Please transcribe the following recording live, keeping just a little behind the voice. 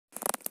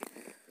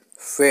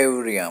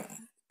Faireum.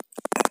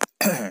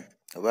 The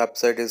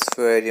website is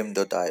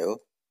faireum.io.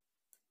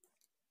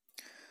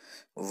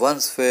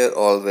 Once fair,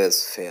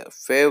 always fair.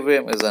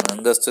 Faireum is an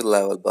industry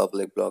level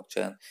public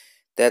blockchain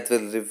that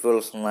will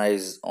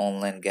revolutionize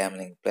online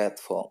gambling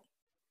platform.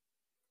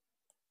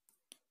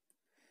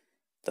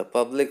 The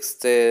public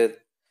state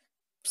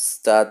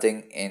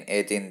starting in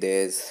 18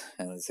 days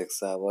and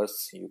 6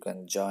 hours. You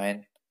can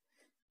join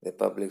the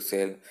public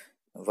sale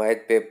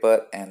white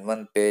paper and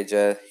one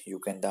pager you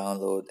can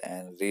download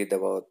and read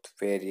about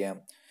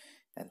Faireum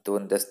and to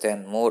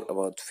understand more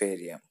about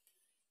Faireum.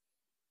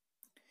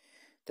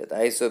 That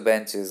ISO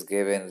bench is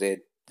given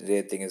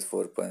rating is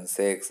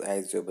 4.6,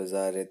 ISO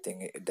bazaar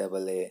rating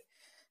AA,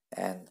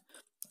 and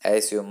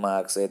ICO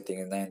marks rating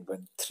is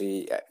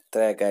 9.3,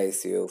 track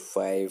ICO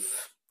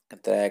 5,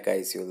 track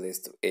ICO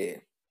list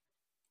A.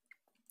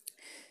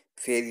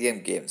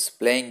 Faireum games,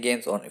 playing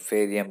games on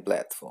Faireum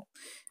platform.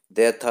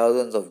 There are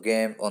thousands of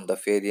games on the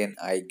Faireum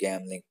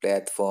iGambling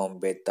platform.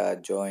 Beta,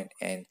 join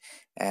in,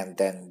 and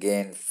then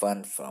gain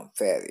fun from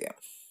Faireum.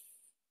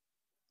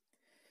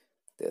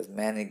 There's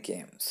many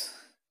games.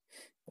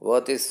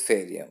 What is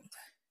Faireum?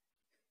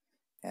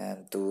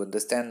 And to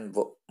understand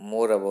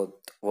more about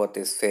what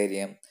is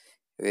Faireum,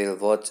 we'll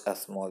watch a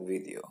small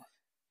video.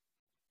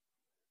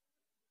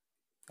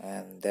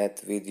 And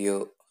that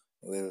video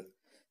will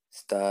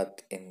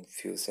start in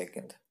few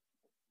seconds.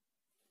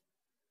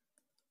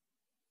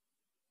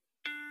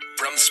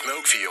 From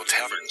smoke-filled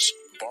taverns,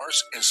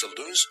 bars, and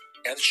saloons,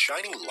 and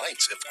shining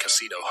lights of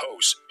casino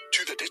halls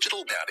to the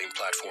digital betting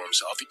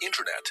platforms of the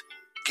internet,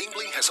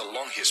 gambling has a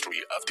long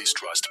history of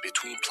distrust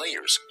between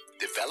players,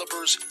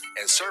 developers,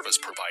 and service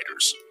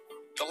providers.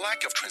 The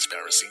lack of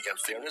transparency and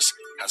fairness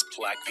has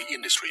plagued the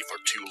industry for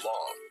too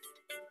long.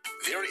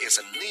 There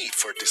is a need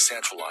for a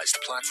decentralized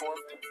platform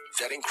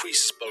that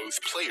increases both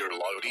player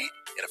loyalty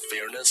and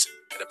fairness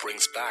and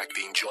brings back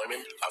the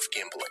enjoyment of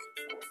gambling.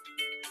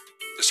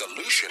 The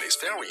solution is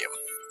Faireum.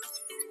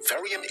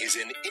 Faireum is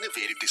an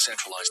innovative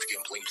decentralized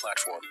gambling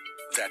platform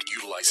that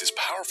utilizes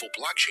powerful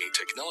blockchain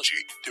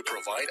technology to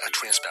provide a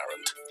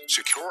transparent,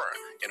 secure,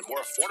 and more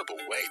affordable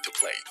way to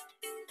play.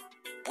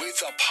 With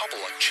a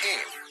popular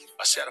chain,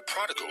 a set of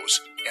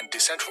protocols, and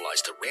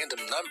decentralized random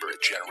number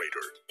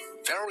generator,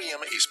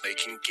 Faireum is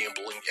making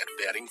gambling and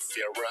betting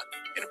fairer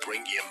and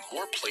bringing in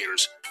more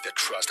players that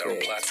trust our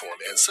platform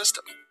and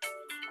system.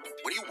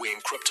 When you win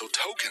crypto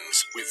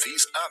tokens with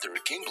these other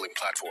gambling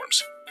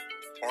platforms,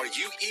 are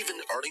you even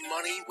earning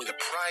money when the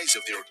price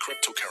of their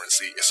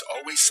cryptocurrency is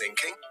always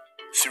sinking?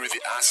 Through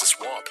the asset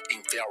swap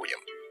in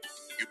Faireum,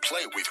 you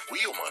play with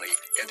real money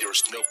and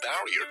there's no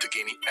barrier to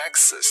gaining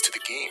access to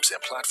the games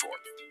and platform.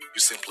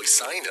 You simply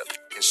sign up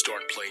and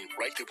start playing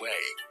right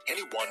away.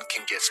 Anyone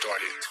can get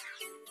started.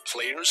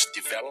 Players,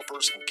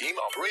 developers, and game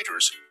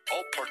operators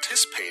all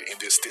participate in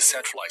this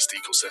decentralized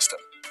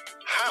ecosystem.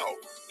 How?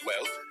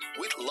 Well,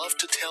 we'd love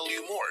to tell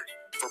you more.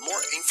 For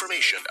more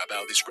information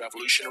about this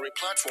revolutionary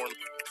platform,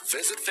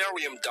 visit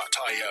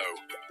Faireum.io.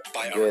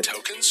 Buy our Good.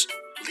 tokens,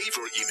 leave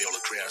your email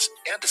address,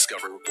 and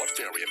discover what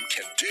Faireum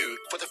can do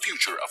for the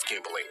future of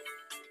gambling.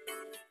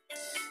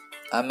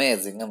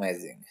 Amazing.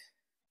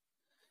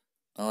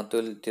 Now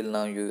till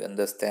now you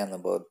understand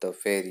about the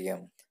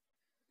Faireum.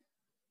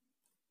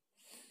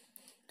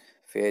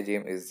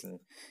 Faireum is in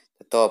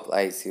the top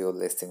ICO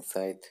listing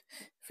site.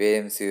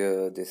 Faireum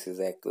CEO, this is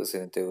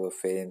exclusive of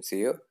Faireum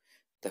CEO.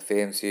 The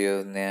Faireum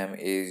CEO's name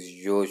is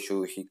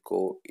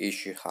Yoshihiko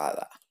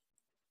Ishihara.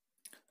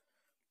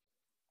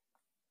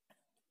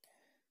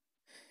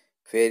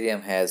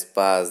 Faireum has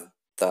passed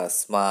the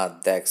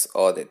Smart DEX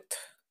audit.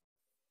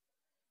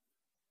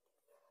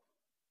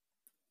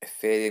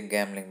 Faireum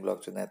Gambling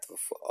Blockchain Network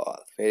for All.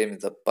 Faireum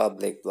is a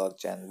public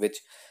blockchain which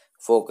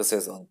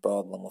focuses on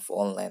problem of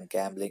online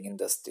gambling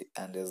industry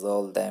and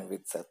resolve them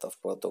with set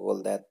of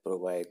protocol that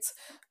provides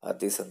a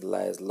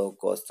decentralized,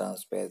 low-cost,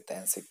 transparent,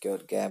 and secure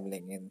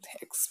gambling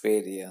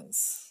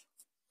experience.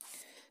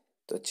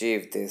 To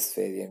achieve this,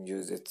 Faireum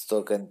uses its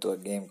token to a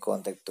game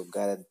content to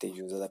guarantee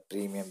users a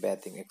premium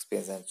betting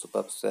experience and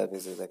superb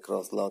services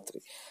across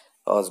lottery,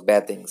 horse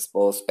betting,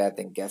 sports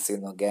betting,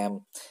 casino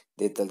game,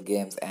 digital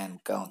games,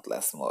 and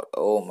countless more.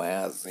 Oh,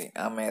 amazing.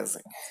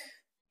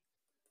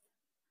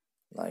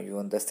 Now you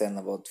understand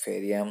about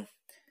Faireum.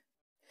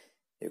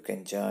 You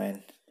can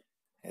join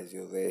as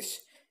you wish.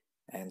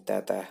 And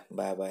tata,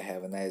 bye bye,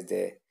 have a nice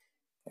day.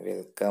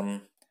 We'll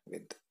come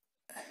with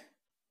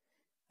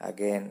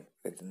again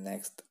with the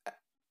next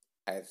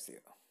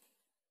ICO.